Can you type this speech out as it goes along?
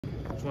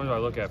Which one do I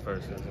look at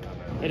first?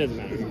 It doesn't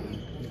matter.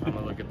 I'm going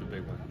to look at the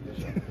big one.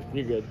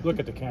 You're good. Look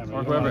at the camera.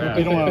 Or whoever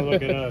You don't want to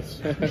look at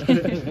us.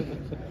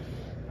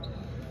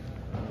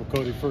 Well,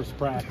 Cody, first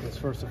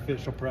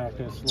official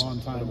practice,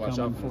 long time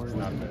coming for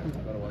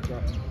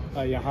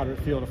you. Yeah, how did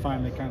it feel to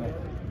finally kind of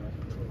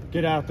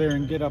get out there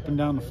and get up and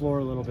down the floor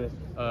a little bit?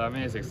 I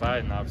mean, it's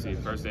exciting, obviously.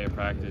 First day of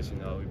practice,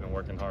 we've been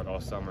working hard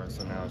all summer,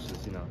 so now it's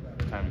just,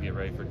 time to get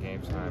ready for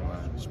game time.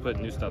 Just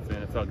putting new stuff in.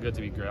 It felt good to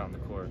be great on the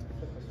court.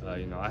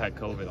 I had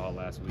COVID all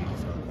last week,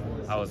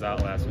 so I was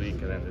out last week,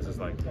 and then this is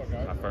like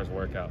my first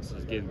workout. So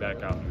just getting back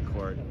out on the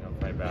court,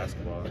 playing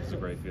basketball, it's a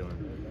great feeling.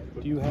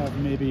 Do you have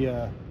maybe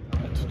a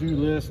to-do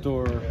list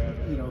or,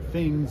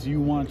 things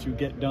you want to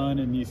get done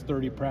in these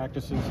 30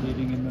 practices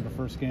leading into the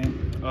first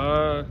game?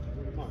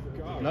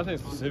 Nothing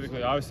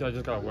specifically. Obviously, I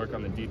just got to work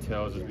on the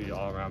details, just be an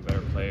all-around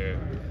better player.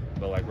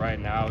 But right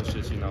now, it's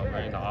just,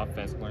 learning the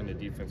offense, learning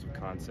the defensive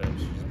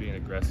concepts, just being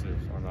aggressive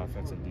on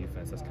offense and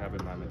defense. That's kind of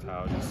been my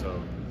mentality.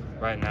 So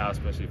right now,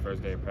 especially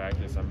first day of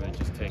practice, I'm really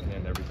just taking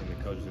in everything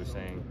the coaches are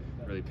saying,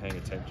 really paying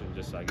attention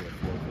just so I get a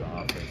feel for the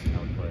offense and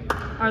how to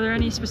play. Are there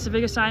any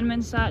specific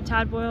assignments that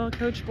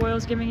Coach Boyle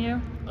is giving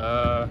you?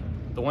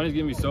 The one he's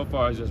giving me so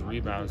far is just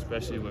rebound,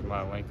 especially with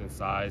my length and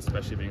size,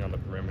 especially being on the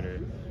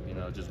perimeter.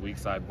 Just weak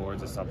side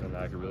boards is something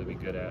that I could really be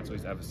good at. So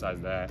he's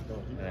emphasized that,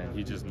 and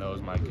he just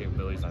knows my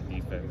capabilities on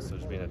defense. So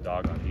just being a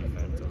dog on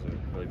defense has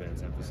really been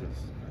his emphasis.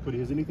 But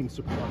has anything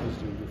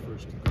surprised you in your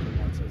first couple of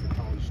months as a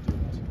college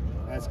student,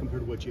 as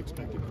compared to what you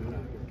expected coming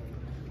out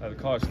here? As a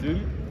college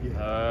student?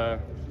 Yeah.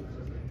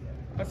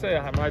 I'd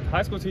say my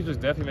high school teachers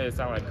definitely made it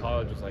sound like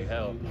college was like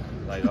hell.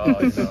 Like, oh,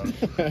 you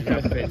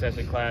have to pay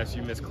attention to class,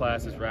 you miss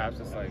classes, raps.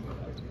 It's like,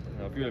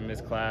 if you were to miss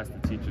class,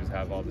 the teachers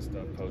have all this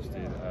stuff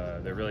posted.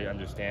 They're really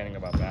understanding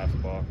about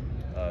basketball,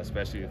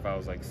 especially if I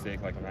was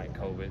sick, like I'm not in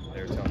COVID.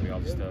 They were telling me all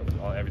the stuff,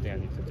 everything I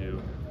need to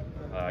do.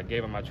 I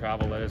gave them my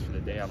travel letters for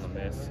the day I'm gonna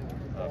miss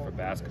for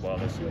basketball.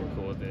 They're super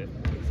cool with it.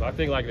 So I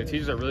think the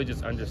teachers are really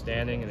just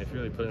understanding, and if you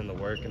really put in the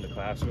work in the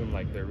classroom,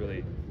 they're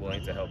really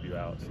willing to help you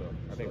out. So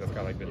I think that's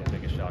kind of been the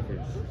biggest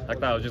shocker. I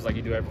thought it was just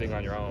you do everything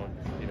on your own.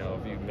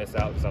 If you miss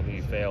out on something,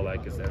 you fail,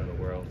 it's the end of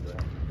the world.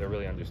 But they're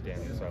really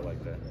understanding, so I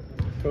like that.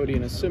 Cody,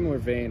 in a similar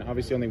vein,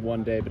 obviously only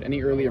one day, but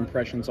any early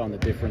impressions on the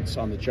difference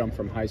on the jump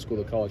from high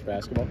school to college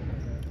basketball?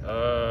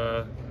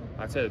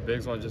 I'd say the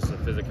biggest one is just the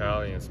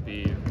physicality and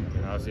speed.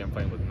 Obviously I'm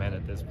playing with men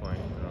at this point.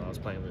 I was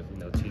playing with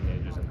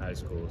teenagers in high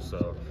school,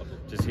 so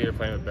just here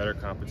playing with better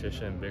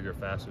competition, bigger,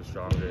 faster,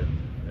 stronger.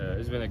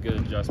 It's been a good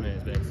adjustment.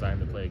 It's been exciting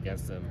to play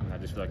against them. I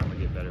just feel like I'm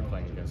gonna get better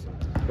playing against them.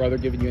 Brother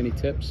giving you any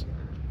tips?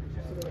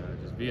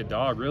 Just be a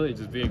dog, really.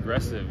 Just be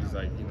aggressive. He's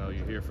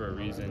you're here for a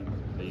reason.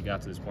 You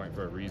got to this point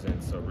for a reason.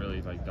 So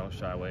really, don't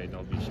shy away.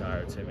 Don't be shy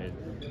or timid.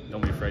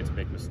 Don't be afraid to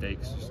make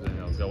mistakes. Just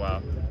go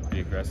out, be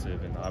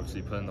aggressive, and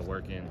obviously put in the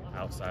work in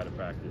outside of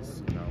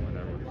practice.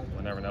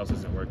 When everyone else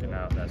isn't working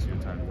out, that's your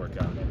time to work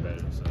out and get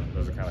better. So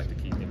those are kind of the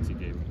key things he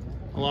gave me.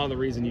 A lot of the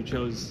reason you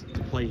chose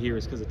to play here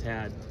is because of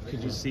Tad.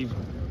 Could you see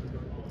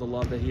the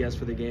love that he has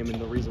for the game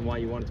and the reason why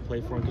you wanted to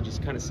play for him? Could you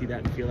kind of see that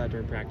and feel that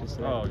during practice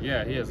today? Oh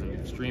yeah, he has an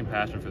extreme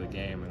passion for the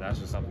game, and that's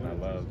just something I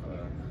love.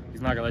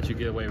 He's not gonna let you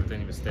get away with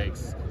any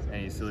mistakes,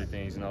 any silly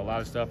things. A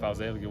lot of stuff I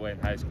was able to get away in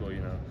high school.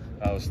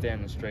 I was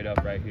standing straight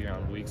up right here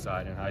on the weak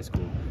side in high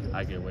school.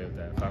 I get away with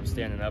that. If I'm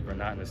standing up or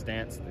not in the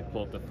stance, they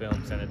pull up the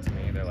film, send it to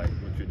me, and they're like,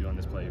 "What you're doing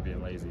this play? You're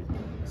being lazy."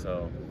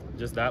 So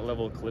just that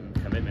level of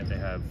commitment they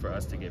have for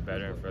us to get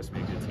better and for us to be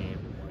a good team.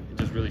 It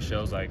just really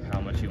shows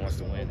how much he wants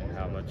to win and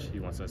how much he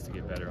wants us to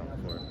get better on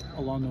the court.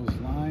 Along those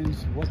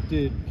lines, what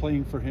did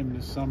playing for him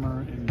this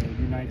summer in the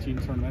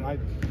U19 tournament? I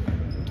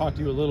talked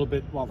to you a little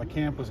bit while the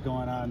camp was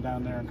going on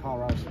down there in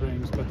Colorado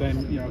Springs, but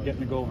then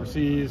getting to go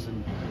overseas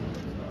and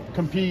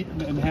compete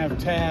and have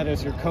Tad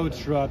as your coach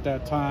throughout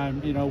that time.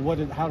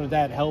 How did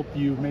that help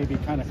you maybe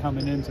kind of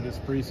coming into this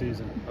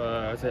preseason?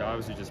 I'd say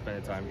obviously just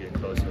spending time getting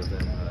close with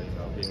him.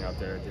 Being out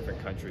there in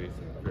different countries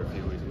for a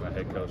few weeks with my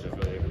head coach is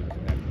really able to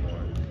connect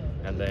more.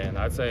 And then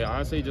I'd say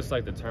honestly just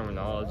the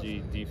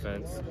terminology,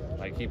 defense,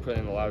 he put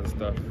in a lot of the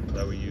stuff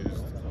that we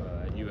used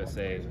at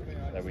USA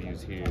that we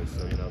use here.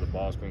 So the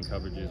ball screen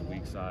coverages,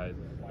 weak side,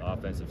 the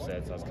offensive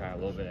sets. I was kind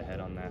of a little bit ahead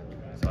on that.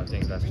 So I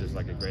think that's just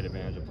a great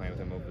advantage of playing with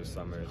him over the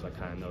summer is I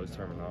kind of know his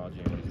terminology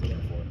and what he's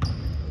looking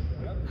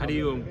for. How do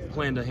you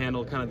plan to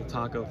handle kind of the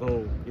talk of,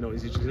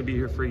 is he just going to be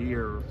here for a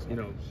year, or,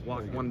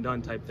 one and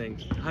done type thing?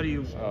 How do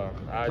you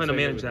plan to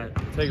manage that?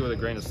 Take it with a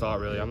grain of salt,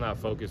 really. I'm not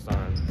focused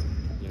on,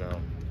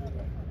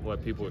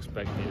 what people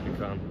expect me to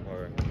become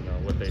or,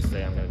 what they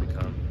say I'm going to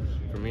become.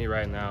 For me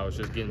right now, it's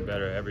just getting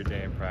better every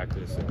day in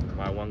practice. And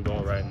my one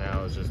goal right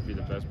now is just be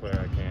the best player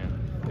I can.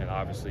 And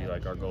obviously,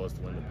 our goal is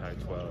to win the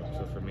Pac-12.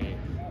 So for me,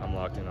 I'm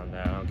locked in on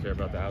that. I don't care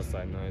about the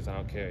outside noise. I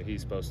don't care.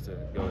 He's supposed to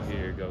go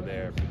here, go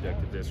there,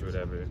 projected this or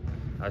whatever.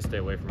 I stay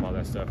away from all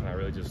that stuff, and I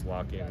really just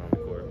lock in on the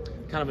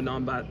court. Kind of a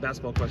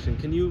non-basketball question.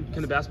 Can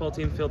the basketball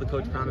team feel the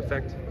Coach Brown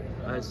effect?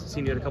 I've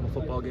seen you at a couple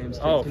football games.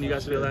 Can you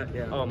guys feel that?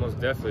 Yeah. Oh, most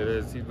definitely. It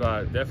is. He's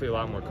brought definitely a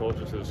lot more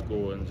culture to the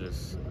school, and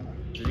just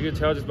you can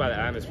tell just by the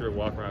atmosphere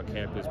walking around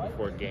campus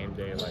before game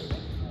day.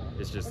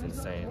 it's just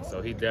insane.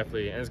 So he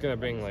definitely, and it's gonna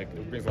bring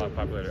it brings a lot of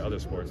popularity to other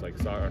sports, like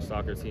our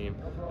soccer team.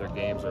 Their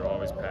games are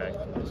always packed.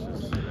 It's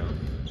just,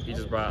 he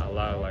just brought a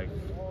lot of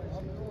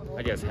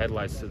I guess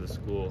headlights to the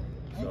school.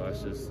 So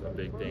that's just a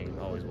big thing.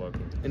 Always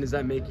welcome. And does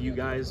that make you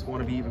guys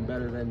want to be even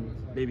better than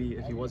maybe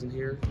if he wasn't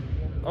here?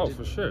 Oh,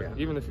 for sure. Yeah.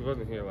 Even if he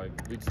wasn't here,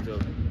 we'd still,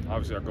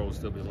 obviously our goal would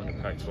still be to win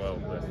the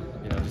Pac-12,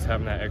 but, just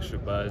having that extra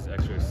buzz,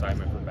 extra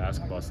excitement for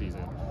basketball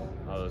season,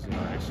 all those,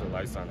 extra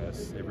lights on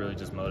us, it really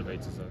just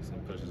motivates us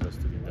and pushes us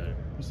to be better.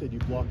 You said you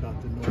block out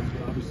the noise,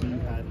 but obviously you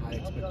had high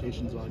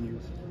expectations on you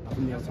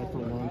from the outside for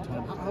a long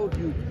time. How have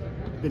you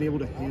been able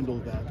to handle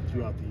that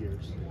throughout the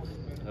years?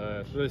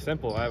 It's really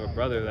simple. I have a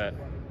brother that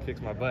kicks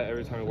my butt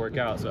every time we work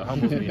out, so it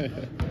humbles me.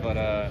 But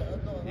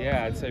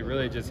yeah, I'd say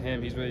really just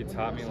him. He's really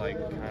taught me kind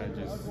of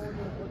just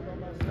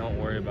don't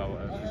worry about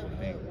what other people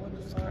think.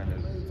 Just kind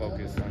of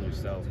focus on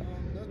yourself,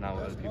 not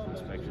what other people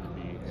expect you to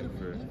be. And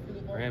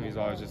for him, he's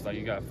always just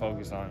you got to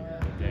focus on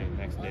the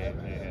next day.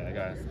 Hey, I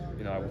got,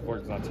 I was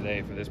focused on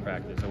today for this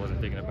practice. I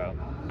wasn't thinking about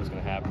what's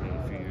going to happen in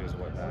a few years or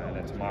whatnot. And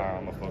then tomorrow,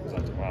 I'm going to focus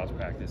on tomorrow's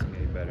practice and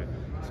get better.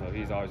 So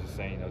he's always just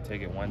saying,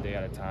 take it one day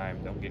at a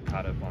time. Don't get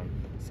caught up on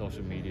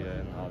social media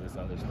and all this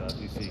other stuff.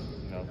 You see,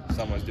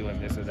 someone's doing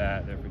this or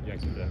that, they're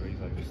projecting that. He's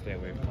like, just stay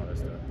away from all that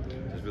stuff.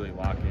 Just really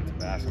lock into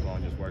basketball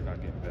and just work on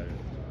getting better.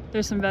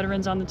 There's some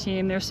veterans on the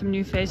team. There's some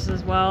new faces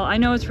as well. I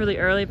know it's really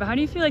early, but how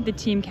do you feel like the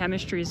team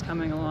chemistry is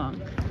coming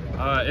along?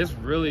 It's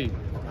really,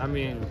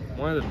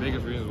 one of the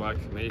biggest reasons why I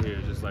committed here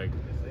is just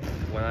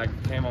when I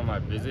came on my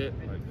visit,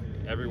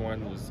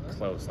 everyone was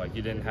close.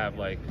 You didn't have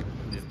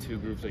these two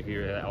groups are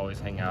here that always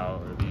hang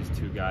out, or these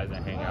two guys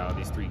that hang out,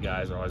 these three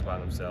guys are always by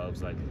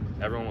themselves.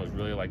 Everyone was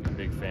really a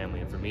big family,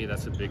 and for me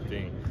that's a big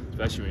thing,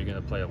 especially when you're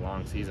going to play a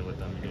long season with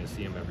them. You're going to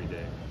see them every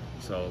day,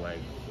 so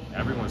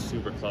everyone's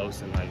super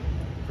close, and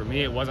for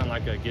me it wasn't a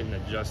getting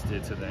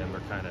adjusted to them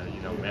or kind of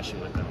meshing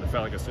with them. It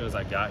felt like as soon as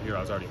I got here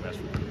I was already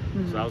meshing with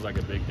them. So that was a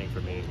big thing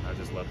for me. I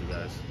just love the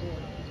guys.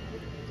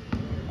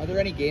 Are there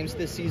any games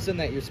this season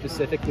that you're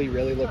specifically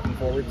really looking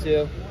forward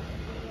to?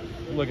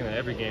 I'm looking at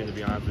every game, to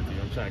be honest with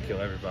you. I'm trying to kill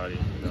everybody.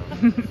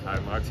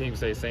 Our team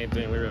say the same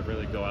thing. We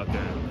really go out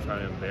there and try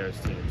to embarrass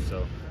teams.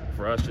 So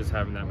for us, just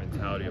having that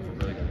mentality of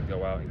we're really going to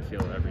go out and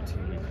kill every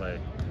team we play.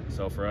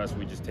 So for us,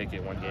 we just take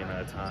it one game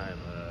at a time.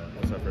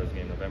 What's our first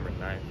game? November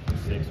 9th,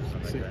 6th or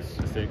something like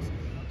that. 6th.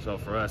 So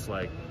for us,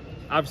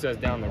 obviously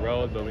that's down the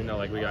road, but we know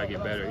we got to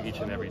get better each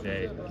and every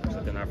day.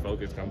 But then our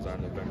focus comes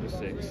on November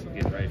 6th,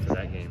 getting ready for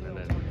that game. And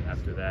then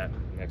after that,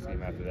 next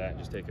game after that,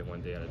 just take it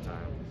one day at a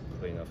time.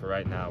 But for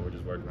right now, we're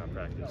just working on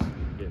practice,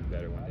 getting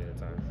better one day at a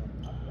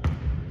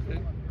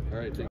time. All right.